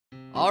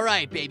All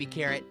right, baby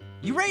carrot.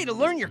 You ready to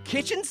learn your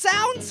kitchen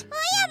sounds? Oh,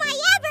 am I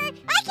ever?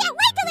 I can't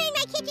wait to learn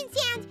my kitchen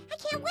sounds. I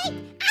can't wait.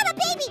 I'm a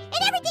baby,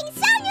 and everything's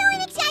so new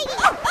and exciting.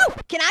 Oh,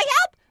 can I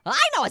help? I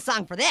know a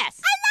song for this. I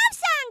love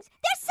songs.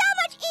 They're so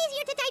much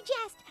easier to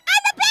digest.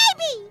 I'm a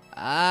baby.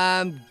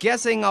 I'm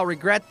guessing I'll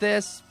regret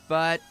this,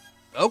 but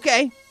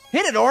okay.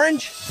 Hit it,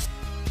 Orange.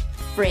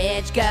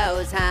 Fridge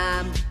goes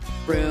hum,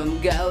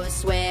 broom goes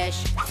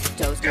swish,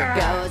 toaster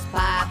goes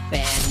pop,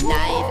 and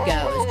knife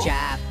goes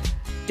chop.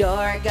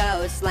 Door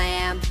goes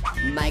slam,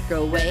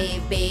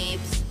 microwave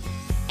beeps,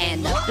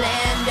 and the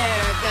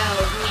blender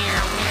goes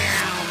meow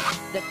meow.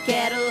 The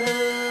kettle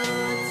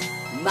hoots,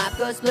 mop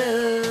goes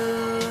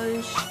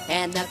sploosh,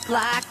 and the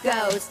clock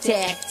goes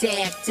tick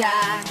tick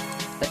tock.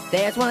 But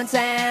there's one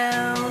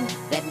sound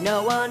that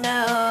no one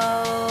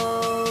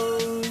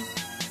knows.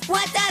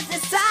 What does the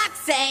sock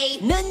say?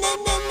 No no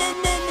no no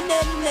no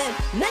no no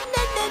no no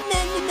no no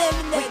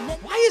no no.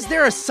 Why is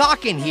there a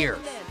sock in here?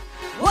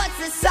 What's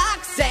the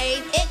sock say?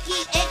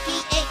 Icky, icky,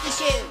 icky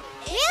shoe.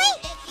 Really?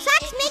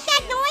 Socks make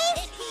that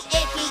noise? Icky,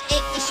 icky,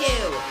 icky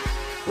shoe.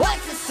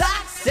 What's the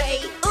sock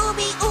say?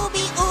 Ooby,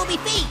 ooby, ooby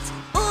feet.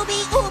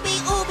 Ooby, ooby,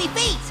 ooby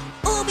feet.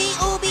 Ooby,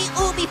 ooby,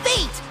 ooby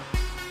feet.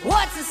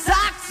 What's the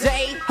sock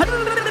say?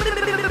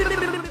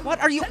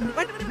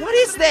 What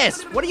is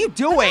this? What are you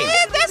doing?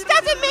 This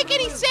doesn't make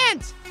any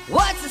sense.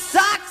 What's the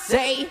sock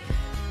say?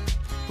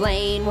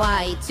 Plain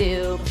white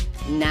tube,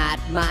 not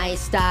my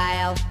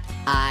style.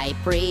 I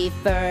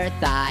prefer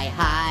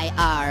thigh-high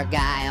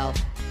argyle.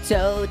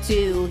 Toe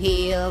to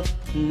heel,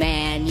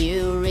 man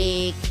you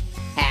reek.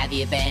 Have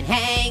you been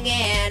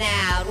hanging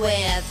out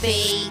with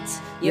feet?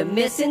 You're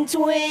missing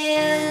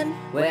twin,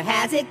 where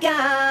has it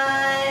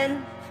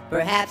gone?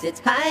 Perhaps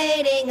it's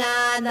hiding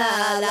on the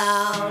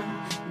lawn.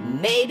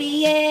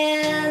 Maybe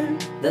in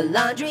the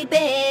laundry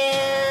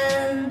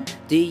bin.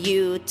 Do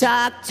you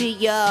talk to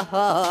your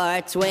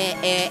twin?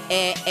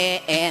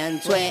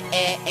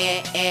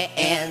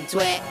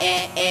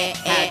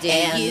 How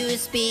dare you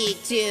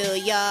speak to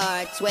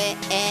your twin?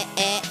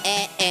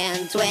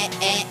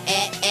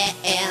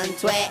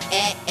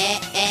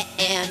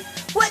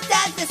 What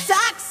does the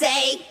sock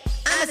say?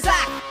 I'm a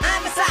sock,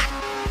 I'm a sock,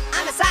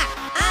 I'm a sock,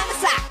 I'm a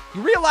sock.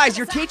 You realize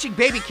you're teaching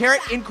baby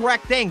carrot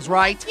incorrect things,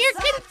 right? You're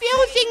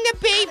confusing the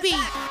baby.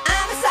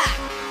 I'm a sock,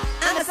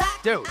 I'm a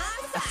sock. Dude,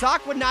 a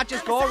sock would not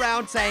just go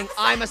around saying,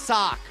 I'm a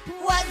sock.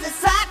 What's the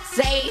sock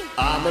say?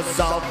 I'm a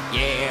sock,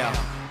 yeah.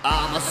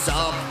 I'm a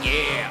sock,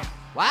 yeah.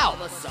 Wow,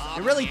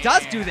 it really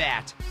does do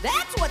that.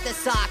 That's what the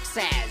sock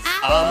says.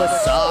 I'm a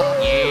sock,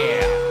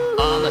 yeah.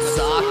 I'm a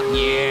sock,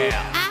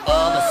 yeah.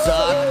 I'm a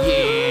sock,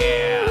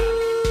 yeah.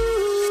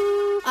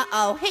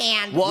 Uh-oh,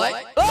 hand.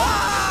 What?